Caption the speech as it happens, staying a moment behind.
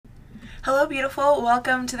Hello, beautiful.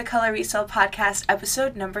 Welcome to the Color Resale Podcast,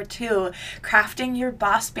 episode number 2, Crafting Your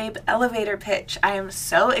Boss Babe Elevator Pitch. I am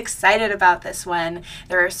so excited about this one.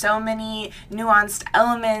 There are so many nuanced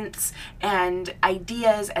elements and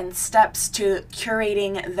ideas and steps to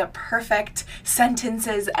curating the perfect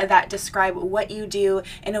sentences that describe what you do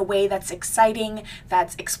in a way that's exciting,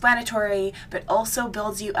 that's explanatory, but also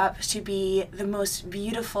builds you up to be the most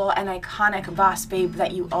beautiful and iconic boss babe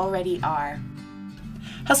that you already are.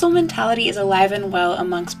 Hustle mentality is alive and well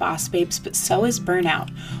amongst boss babes, but so is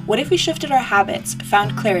burnout. What if we shifted our habits,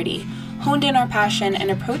 found clarity, honed in our passion,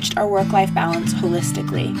 and approached our work-life balance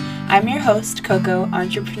holistically? I'm your host, Coco,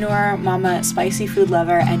 entrepreneur, mama, spicy food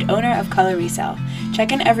lover, and owner of Color Resale.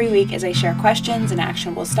 Check in every week as I share questions and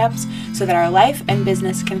actionable steps so that our life and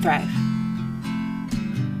business can thrive.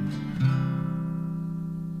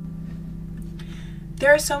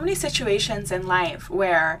 There are so many situations in life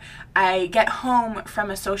where I get home from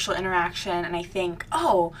a social interaction and I think,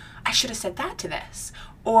 oh, I should have said that to this.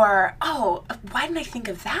 Or, oh, why didn't I think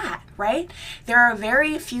of that, right? There are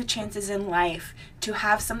very few chances in life to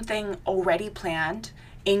have something already planned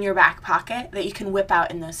in your back pocket that you can whip out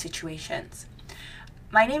in those situations.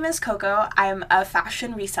 My name is Coco. I'm a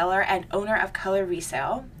fashion reseller and owner of Color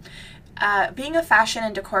Resale. Being a fashion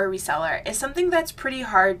and decor reseller is something that's pretty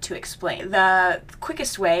hard to explain. The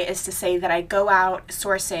quickest way is to say that I go out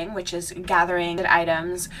sourcing, which is gathering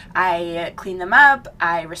items, I clean them up,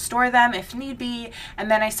 I restore them if need be,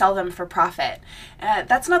 and then I sell them for profit.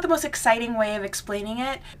 That's not the most exciting way of explaining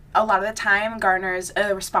it. A lot of the time garners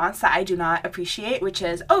a response that I do not appreciate, which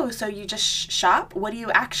is, oh, so you just shop? What do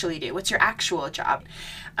you actually do? What's your actual job?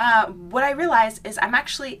 What I realize is I'm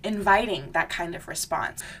actually inviting that kind of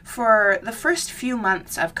response. For the first few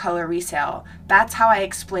months of Color Resale, that's how I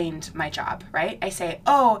explained my job, right? I say,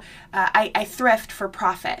 I thrift for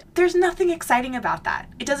profit. There's nothing exciting about that.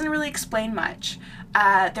 It doesn't really explain much.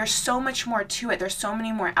 There's so much more to it. There's so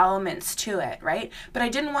many more elements to it, right? But I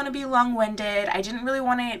didn't want to be long-winded. I didn't really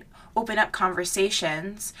want to open up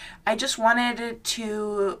conversations. I just wanted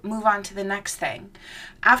to move on to the next thing.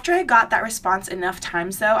 After I got that response enough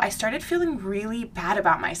times, though, I started feeling really bad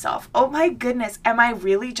about myself. Oh my goodness, am I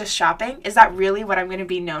really just shopping? Is that really what I'm going to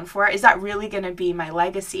be known for? Is that really going to be my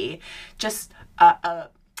legacy? Just a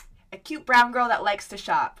cute brown girl that likes to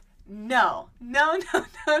shop. No.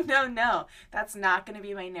 That's not going to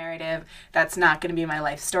be my narrative. That's not going to be my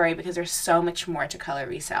life story because there's so much more to Color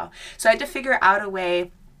Resale. So I had to figure out a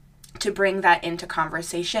way to bring that into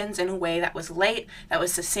conversations in a way that was light, that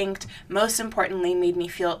was succinct, most importantly made me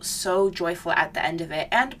feel so joyful at the end of it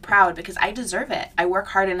and proud because I deserve it. I work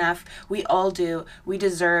hard enough. We all do. We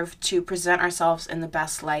deserve to present ourselves in the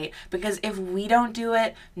best light because if we don't do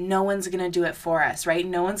it, no one's going to do it for us, right?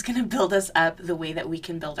 No one's going to build us up the way that we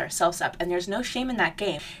can build ourselves up. And there's no shame in that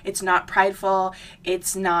game. It's not prideful.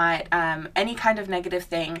 It's not any kind of negative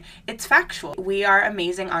thing. It's factual. We are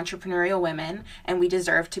amazing entrepreneurial women and we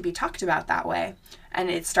deserve to be talked about that way. And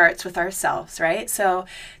it starts with ourselves, right? So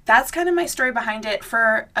that's kind of my story behind it.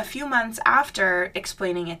 For a few months after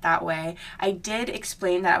explaining it that way, I did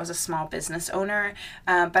explain that I was a small business owner,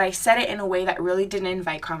 but I said it in a way that really didn't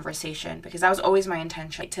invite conversation because that was always my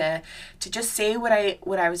intention, to just say what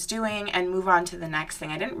I was doing and move on to the next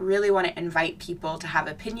thing. I didn't really want to invite people to have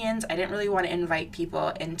opinions. I didn't really want to invite people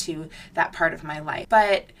into that part of my life.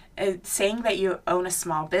 But saying that you own a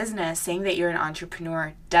small business, saying that you're an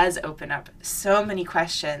entrepreneur does open up so many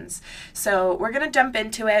questions. So we're going to jump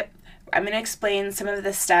into it. I'm going to explain some of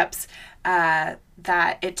the steps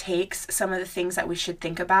that it takes, some of the things that we should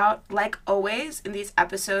think about. Like always, in these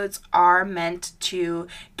episodes are meant to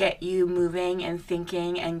get you moving and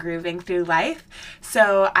thinking and grooving through life.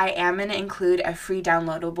 So I am going to include a free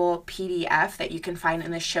downloadable PDF that you can find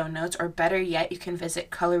in the show notes, or better yet, you can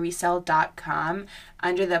visit colorresale.com.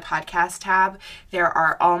 Under the podcast tab, there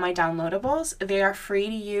are all my downloadables. They are free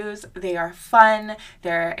to use. They are fun.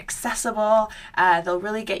 They're accessible. They'll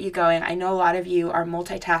really get you going. I know a lot of you are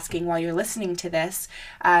multitasking while you're listening to this.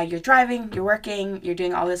 You're driving, you're working, you're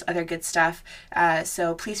doing all this other good stuff.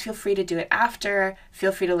 So please feel free to do it after.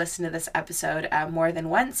 Feel free to listen to this episode more than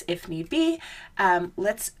once if need be.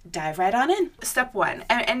 Let's dive right on in. Step 1,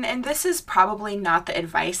 and this is probably not the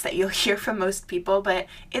advice that you'll hear from most people, but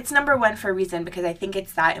it's number 1 for a reason because I think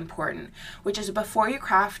it's that important, which is before you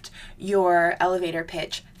craft your elevator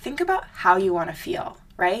pitch, think about how you want to feel,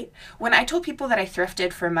 right? When I told people that I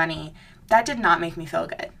thrifted for money, that did not make me feel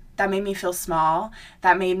good. That made me feel small.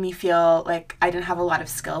 That made me feel like I didn't have a lot of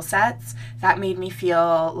skill sets. That made me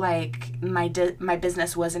feel like my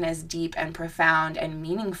business wasn't as deep and profound and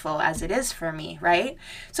meaningful as it is for me, right?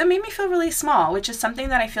 So it made me feel really small, which is something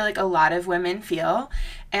that I feel like a lot of women feel.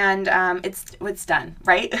 and it's done,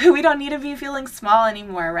 right? We don't need to be feeling small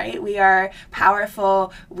anymore, right? We are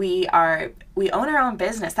powerful. We own our own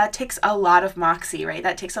business. That takes a lot of moxie, right?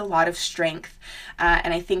 That takes a lot of strength.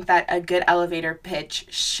 And I think that a good elevator pitch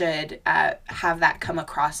should have that come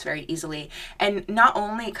across very easily. And not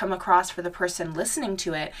only come across for the person listening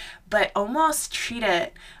to it, but almost treat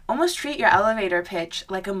your elevator pitch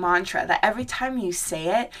like a mantra, that every time you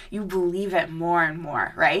say it, you believe it more and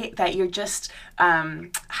more, right? That you're just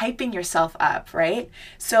hyping yourself up, right?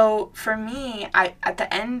 So for me, at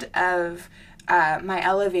the end of my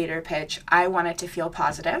elevator pitch, I wanted to feel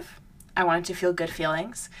positive. I wanted to feel good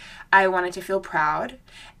feelings. I wanted to feel proud.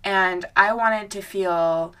 And I wanted to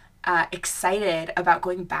feel excited about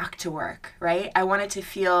going back to work, right? I wanted to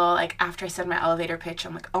feel like after I said my elevator pitch,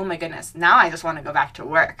 I'm like, oh my goodness, now I just want to go back to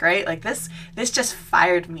work, right? Like this just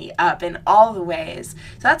fired me up in all the ways.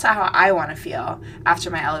 So that's how I want to feel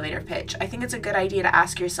after my elevator pitch. I think it's a good idea to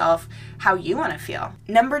ask yourself how you want to feel.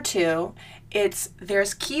 Number 2,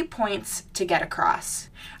 there's key points to get across.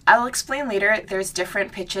 I'll explain later, there's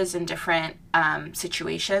different pitches in different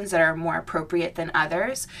situations that are more appropriate than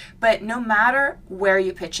others, but no matter where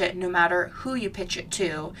you pitch it, no matter who you pitch it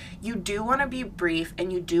to, you do want to be brief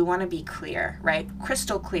and you do want to be clear, right?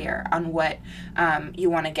 Crystal clear on what you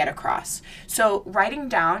want to get across. So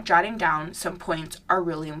jotting down some points are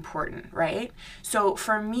really important, right? So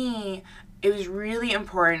for me, it was really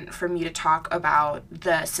important for me to talk about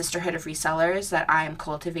the sisterhood of resellers that I am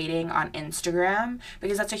cultivating on Instagram,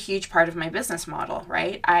 because that's a huge part of my business model,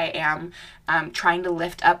 right? I am trying to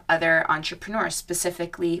lift up other entrepreneurs,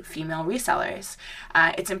 specifically female resellers.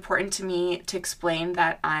 It's important to me to explain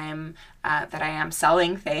that I am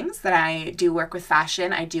selling things, that I do work with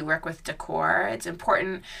fashion, I do work with decor. It's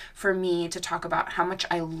important for me to talk about how much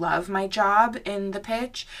I love my job in the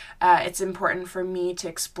pitch. It's important for me to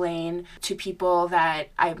explain to people that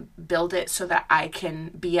I build it so that I can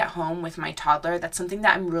be at home with my toddler. That's something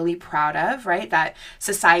that I'm really proud of, right? That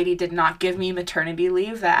society did not give me maternity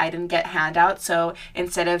leave, that I didn't get handouts. So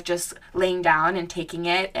instead of just laying down and taking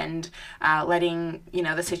it and letting,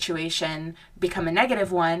 the situation become a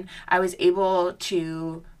negative one, I was able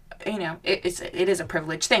to, it is a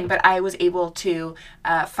privileged thing, but I was able to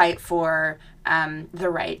fight for the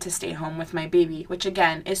right to stay home with my baby, which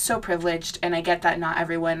again is so privileged, and I get that not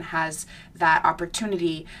everyone has that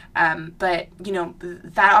opportunity, but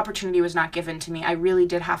that opportunity was not given to me. I really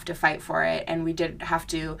did have to fight for it, and we did have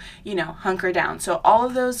to hunker down. So all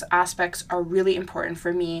of those aspects are really important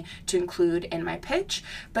for me to include in my pitch.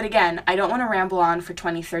 But again, I don't want to ramble on for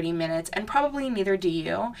 20-30 minutes, and probably neither do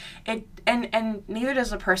you. And neither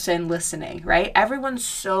does the person listening, right? Everyone's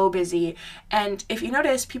so busy, and if you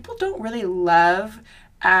notice, people love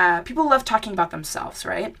talking about themselves,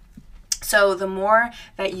 right? So the more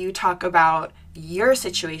that you talk about your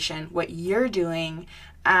situation, what you're doing,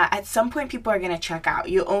 at some point people are going to check out.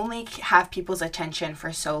 You only have people's attention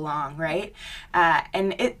for so long, right?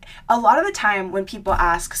 And a lot of the time when people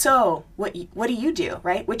ask, so what do you do,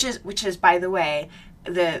 right? Which is by the way,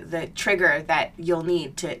 the trigger that you'll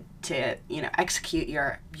need to execute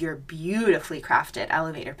your beautifully crafted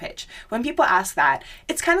elevator pitch. When people ask that,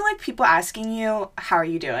 it's kind of like people asking you, how are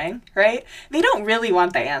you doing, right? They don't really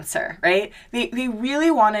want the answer, right? They really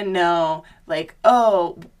want to know, like,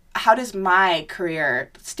 oh, how does my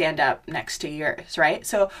career stand up next to yours, right?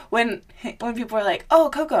 So when people are like, oh,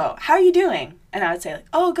 Coco, how are you doing? And I would say, like,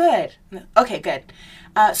 oh, good. Okay, good.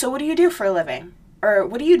 So what do you do for a living? Or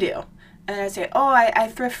what do you do? And I'd say, oh, I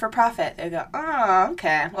thrift for profit. They'd go, oh,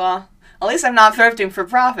 okay, well, at least I'm not thrifting for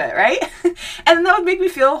profit, right? And that would make me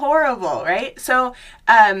feel horrible, right? So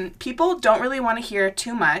people don't really want to hear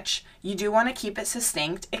too much. You do want to keep it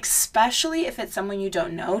succinct, especially if it's someone you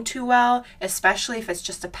don't know too well, especially if it's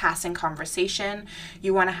just a passing conversation.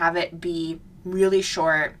 You want to have it be really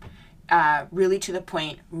short, really to the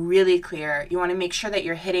point, really clear. You want to make sure that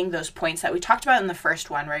you're hitting those points that we talked about in the first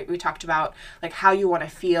one, right? We talked about like how you want to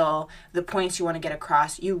feel, the points you want to get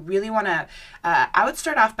across. You really want to, I would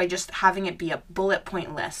start off by just having it be a bullet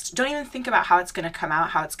point list. Don't even think about how it's going to come out,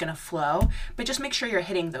 how it's going to flow, but just make sure you're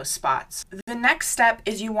hitting those spots. The next step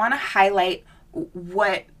is you want to highlight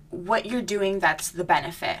what you're doing that's the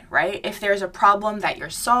benefit, right? If there's a problem that you're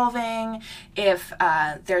solving, if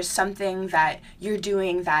there's something that you're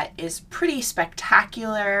doing that is pretty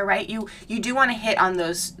spectacular, right? You do want to hit on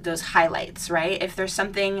those highlights, right? If there's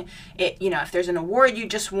something, if there's an award you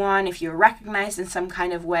just won, if you're recognized in some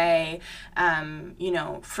kind of way,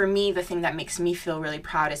 for me, the thing that makes me feel really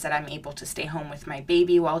proud is that I'm able to stay home with my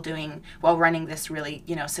baby while running this really,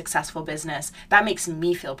 successful business. That makes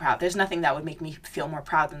me feel proud. There's nothing that would make me feel more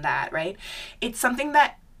proud than that, right? It's something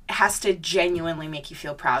that has to genuinely make you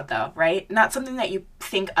feel proud though, right? Not something that you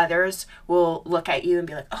think others will look at you and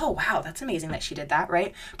be like, oh wow, that's amazing that she did that,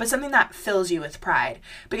 right? But something that fills you with pride,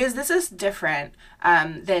 because this is different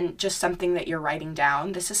than just something that you're writing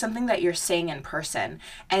down. This is something that you're saying in person,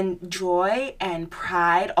 and joy and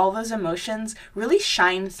pride, all those emotions really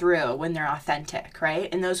shine through when they're authentic,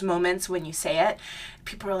 right? In those moments when you say it,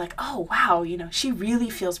 people are like, oh wow, she really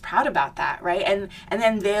feels proud about that, right? And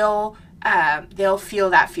then they'll feel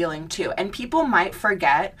that feeling too. And people might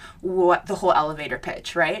forget what the whole elevator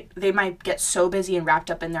pitch, right? They might get so busy and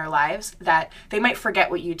wrapped up in their lives that they might forget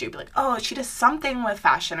what you do. Be like, oh, she does something with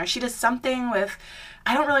fashion, or she does something with,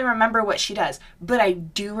 I don't really remember what she does, but I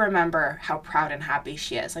do remember how proud and happy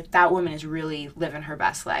she is. Like, that woman is really living her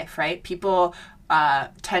best life, right? People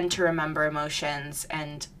tend to remember emotions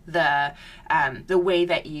and the way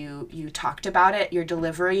that you talked about it, your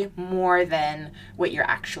delivery, more than what you're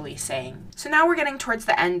actually saying. So now we're getting towards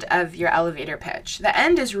the end of your elevator pitch. The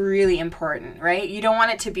end is really important, right? You don't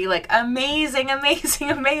want it to be like amazing,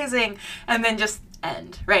 amazing, amazing, and then just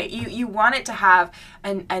end, right? You want it to have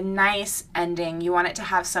a nice ending. You want it to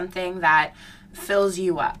have something that fills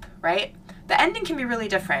you up, right? The ending can be really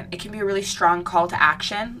different. It can be a really strong call to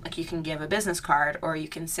action. Like, you can give a business card, or you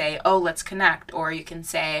can say, oh, let's connect, or you can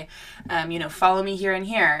say, follow me here and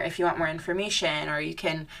here if you want more information, or you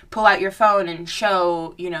can pull out your phone and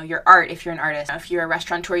show, your art if you're an artist. If you're a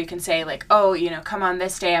restaurateur, you can say like, oh, come on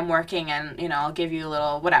this day I'm working, and, I'll give you a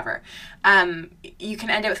little whatever. You can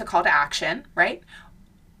end it with a call to action, right?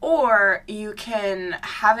 Or you can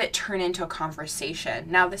have it turn into a conversation.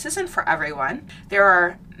 Now, this isn't for everyone. There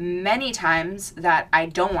are many times that I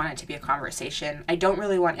don't want it to be a conversation. I don't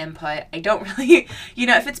really want input. I don't really,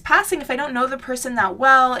 if it's passing, if I don't know the person that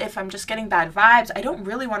well, if I'm just getting bad vibes, I don't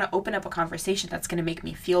really want to open up a conversation that's going to make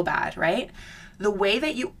me feel bad, right? The way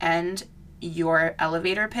that you end your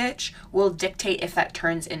elevator pitch will dictate if that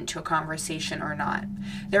turns into a conversation or not.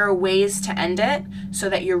 There are ways to end it so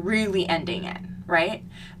that you're really ending it, right?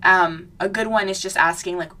 A good one is just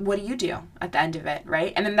asking, like, what do you do at the end of it,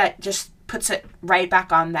 right? And then that just puts it right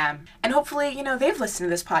back on them. And hopefully, they've listened to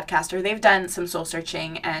this podcast, or they've done some soul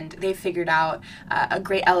searching and they've figured out a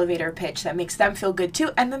great elevator pitch that makes them feel good too.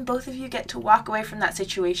 And then both of you get to walk away from that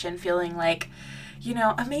situation feeling like,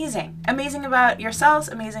 amazing about yourselves,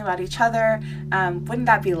 amazing about each other. Wouldn't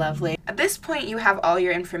that be lovely? At this point, you have all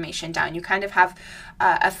your information down. You kind of have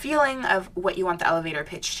a feeling of what you want the elevator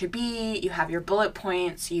pitch to be. You have your bullet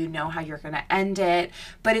points. You know how you're going to end it,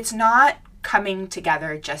 but it's not coming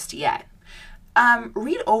together just yet.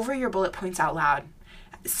 Read over your bullet points out loud.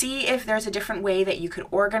 See if there's a different way that you could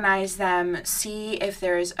organize them. See if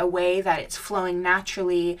there's a way that it's flowing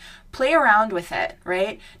naturally. Play around with it,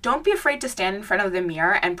 right? Don't be afraid to stand in front of the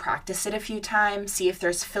mirror and practice it a few times. See if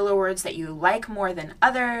there's filler words that you like more than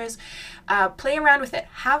others. Play around with it.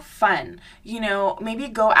 Have fun. Maybe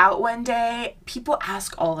go out one day. People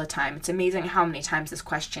ask all the time. It's amazing how many times this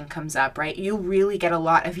question comes up, right? You really get a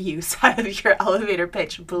lot of use out of your elevator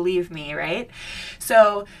pitch, believe me, right?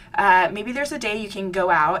 So maybe there's a day you can go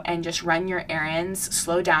out and just run your errands,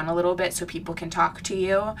 slow down a little bit so people can talk to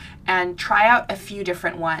you, and try out a few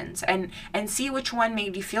different ones and see which one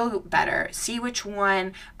made you feel better. See which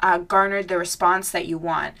one garnered the response that you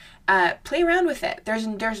want. Play around with it.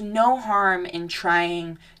 There's no harm in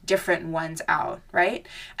trying different ones out, right?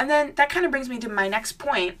 And then that kind of brings me to my next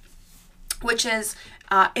point, which is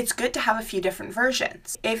it's good to have a few different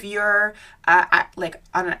versions. If you're like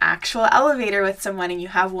on an actual elevator with someone and you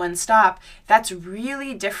have one stop, that's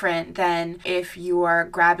really different than if you are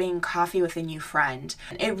grabbing coffee with a new friend.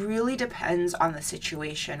 It really depends on the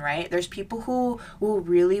situation, right? There's people who will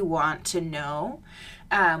really want to know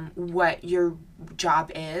what your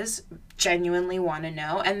job is, genuinely want to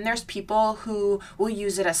know, and there's people who will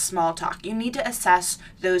use it as small talk. You need to assess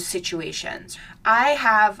those situations. I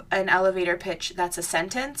have an elevator pitch that's a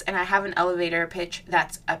sentence, and I have an elevator pitch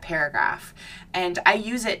that's a paragraph, and I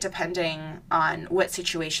use it depending on what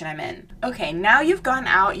situation I'm in. Okay, now you've gone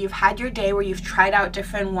out, you've had your day where you've tried out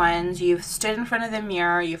different ones, you've stood in front of the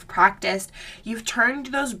mirror, you've practiced, you've turned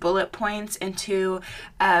those bullet points into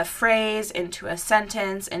a phrase, into a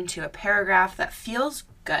sentence, into a paragraph that feels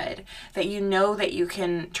good, that that you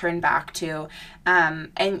can turn back to,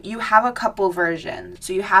 and you have a couple versions.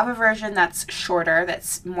 So you have a version that's shorter,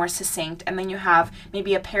 that's more succinct, and then you have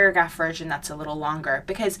maybe a paragraph version that's a little longer,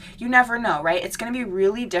 because you never know, right? It's going to be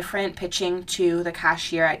really different pitching to the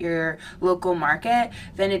cashier at your local market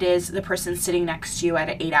than it is the person sitting next to you at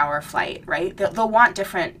an 8-hour flight, right? They'll want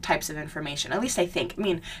different types of information, at least I think.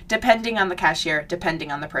 Depending on the cashier,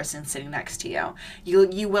 depending on the person sitting next to you,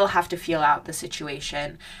 you will have to feel out the situation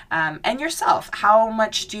person, and yourself. How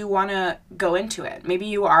much do you want to go into it? Maybe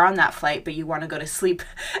you are on that flight, but you want to go to sleep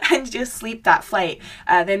and just sleep that flight.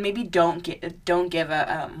 Then maybe don't give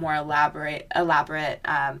a more elaborate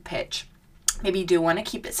pitch. Maybe you do want to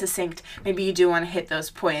keep it succinct. Maybe you do want to hit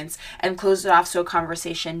those points and close it off so a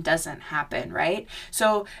conversation doesn't happen, right?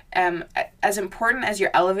 So as important as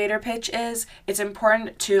your elevator pitch is, it's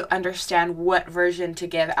important to understand what version to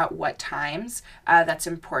give at what times. That's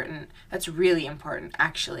important. That's really important,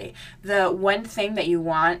 actually. The one thing that you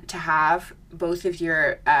want to have both of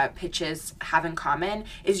your pitches have in common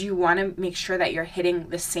is you want to make sure that you're hitting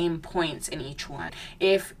the same points in each one.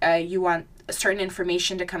 If you want certain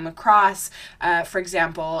information to come across, for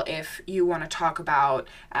example, if you want to talk about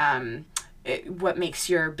what makes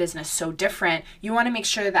your business so different, you want to make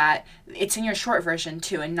sure that it's in your short version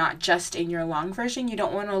too and not just in your long version. You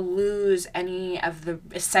don't want to lose any of the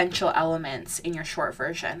essential elements in your short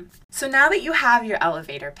version. So now that you have your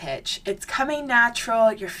elevator pitch, it's coming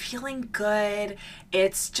natural, you're feeling good,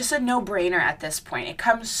 it's just a no-brainer at this point. It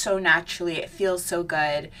comes so naturally, it feels so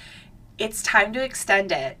good. It's time to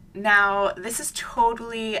extend it. Now, this is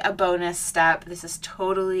totally a bonus step. This is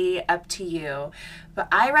totally up to you. But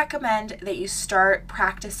I recommend that you start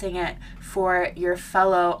practicing it for your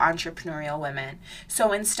fellow entrepreneurial women.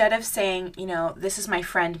 So instead of saying, this is my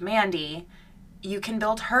friend Mandy, you can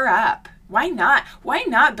build her up. Why not? Why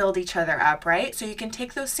not build each other up, right? So you can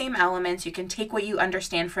take those same elements, you can take what you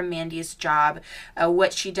understand from Mandy's job,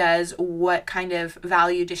 what she does, what kind of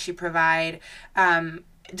value does she provide,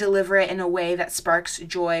 deliver it in a way that sparks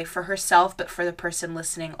joy for herself, but for the person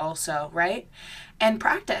listening also, right? And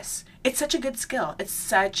practice. It's such a good skill. It's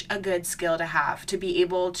such a good skill to have, to be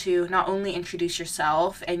able to not only introduce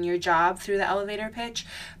yourself and your job through the elevator pitch,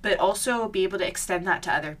 but also be able to extend that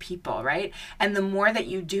to other people, right? And the more that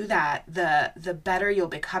you do that, the better you'll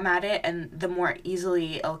become at it, and the more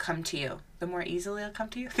easily it'll come to you. The more easily it'll come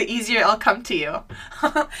to you? The easier it'll come to you.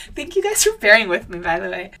 Thank you guys for bearing with me, by the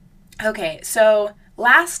way. Okay, so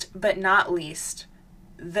last but not least,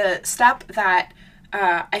 the step that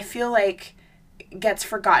I feel like gets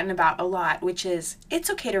forgotten about a lot, which is it's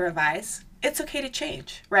okay to revise. It's okay to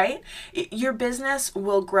change, right? Your business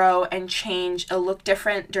will grow and change. It'll look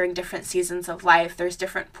different during different seasons of life. There's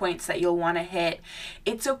different points that you'll want to hit.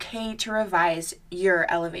 It's okay to revise your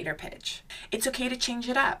elevator pitch. It's okay to change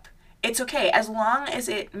it up. It's okay, as long as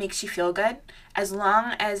it makes you feel good, as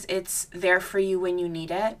long as it's there for you when you need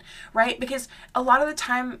it, right? Because a lot of the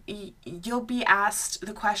time you'll be asked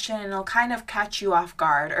the question and it'll kind of catch you off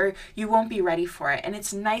guard, or you won't be ready for it. And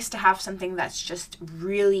it's nice to have something that's just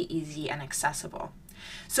really easy and accessible.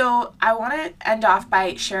 So I want to end off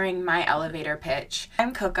by sharing my elevator pitch.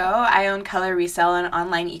 I'm Coco. I own Color Resell, an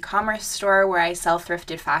online e-commerce store where I sell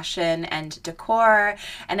thrifted fashion and decor,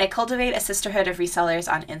 and I cultivate a sisterhood of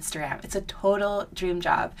resellers on Instagram. It's a total dream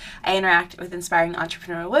job. I interact with inspiring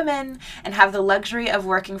entrepreneurial women and have the luxury of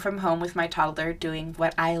working from home with my toddler doing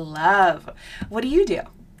what I love. What do you do?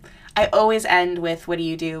 I always end with what do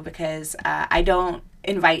you do because I don't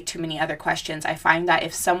invite too many other questions. I find that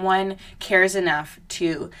if someone cares enough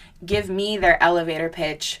to give me their elevator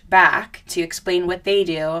pitch back to explain what they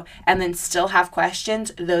do and then still have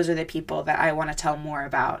questions, those are the people that I want to tell more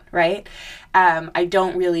about, right? I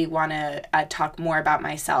don't really want to talk more about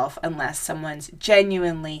myself unless someone's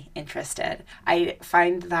genuinely interested. I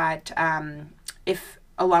find that if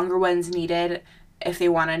a longer one's needed, if they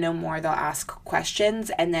want to know more, they'll ask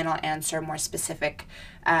questions and then I'll answer more specific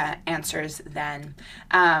answers then.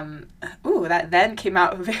 That then came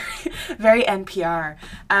out very, very NPR.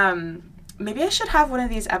 Maybe I should have one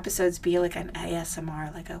of these episodes be like an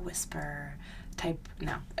ASMR, like a whisper type.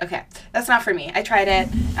 No. Okay. That's not for me. I tried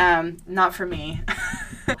it. Not for me.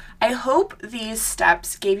 I hope these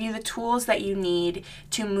steps gave you the tools that you need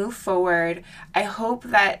to move forward. I hope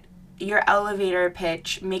that your elevator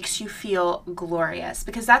pitch makes you feel glorious,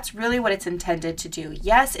 because that's really what it's intended to do.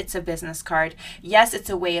 Yes, it's a business card. Yes, it's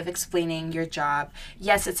a way of explaining your job.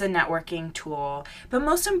 Yes, it's a networking tool. But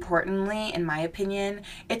most importantly, in my opinion,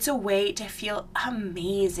 it's a way to feel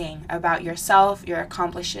amazing about yourself, your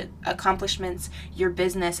accomplishments, your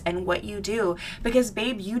business, and what you do. Because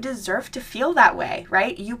babe, you deserve to feel that way,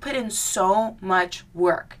 right? You put in so much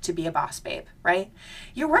work to be a boss babe, right?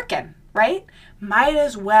 You're working, right? Might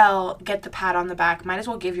as well get the pat on the back. Might as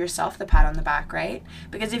well give yourself the pat on the back, right?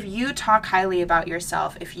 Because if you talk highly about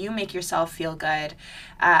yourself, if you make yourself feel good,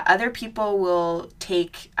 other people will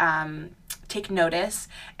take notice,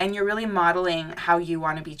 and you're really modeling how you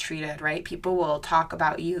want to be treated, right? People will talk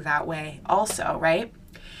about you that way also, right?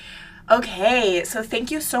 Okay, so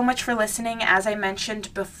thank you so much for listening. As I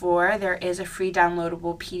mentioned before, there is a free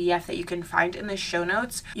downloadable PDF that you can find in the show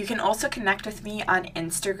notes. You can also connect with me on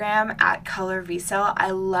Instagram at Color Resale.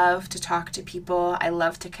 I love to talk to people. I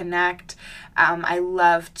love to connect. I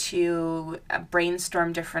love to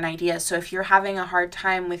brainstorm different ideas. So if you're having a hard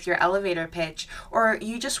time with your elevator pitch, or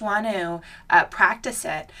you just want to practice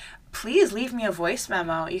it, please leave me a voice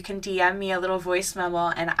memo. You can DM me a little voice memo,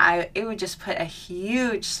 and it would just put a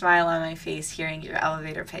huge smile on my face hearing your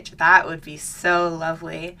elevator pitch. That would be so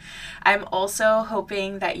lovely. I'm also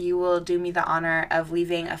hoping that you will do me the honor of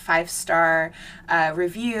leaving a 5-star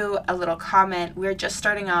review, a little comment. We're just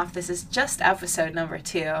starting off. This is just episode number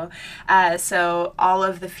 2. So all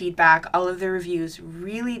of the feedback, all of the reviews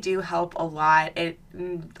really do help a lot. It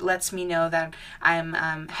lets me know that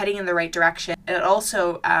I'm heading in the right direction. It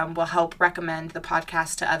also will help recommend the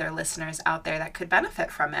podcast to other listeners out there that could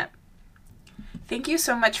benefit from it. Thank you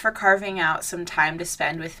so much for carving out some time to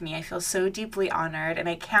spend with me. I feel so deeply honored, and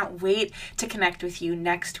I can't wait to connect with you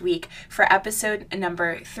next week for episode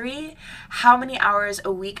number 3. How many hours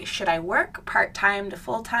a week should I work, part-time to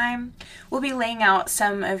full-time? We'll be laying out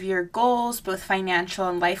some of your goals, both financial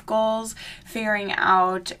and life goals, figuring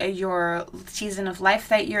out your season of life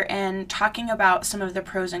that you're in, talking about some of the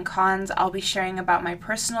pros and cons. I'll be sharing about my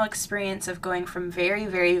personal experience of going from very,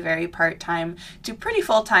 very, very part-time to pretty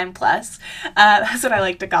full-time plus. That's what I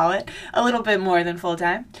like to call it, a little bit more than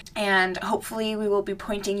full-time. And hopefully we will be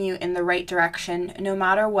pointing you in the right direction. No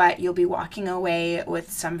matter what, you'll be walking away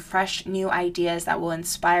with some fresh new ideas that will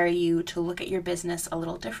inspire you to look at your business a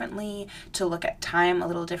little differently, to look at time a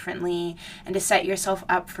little differently, and to set yourself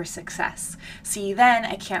up for success. See you then.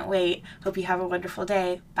 I can't wait. Hope you have a wonderful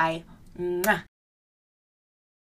day. Bye. Mwah.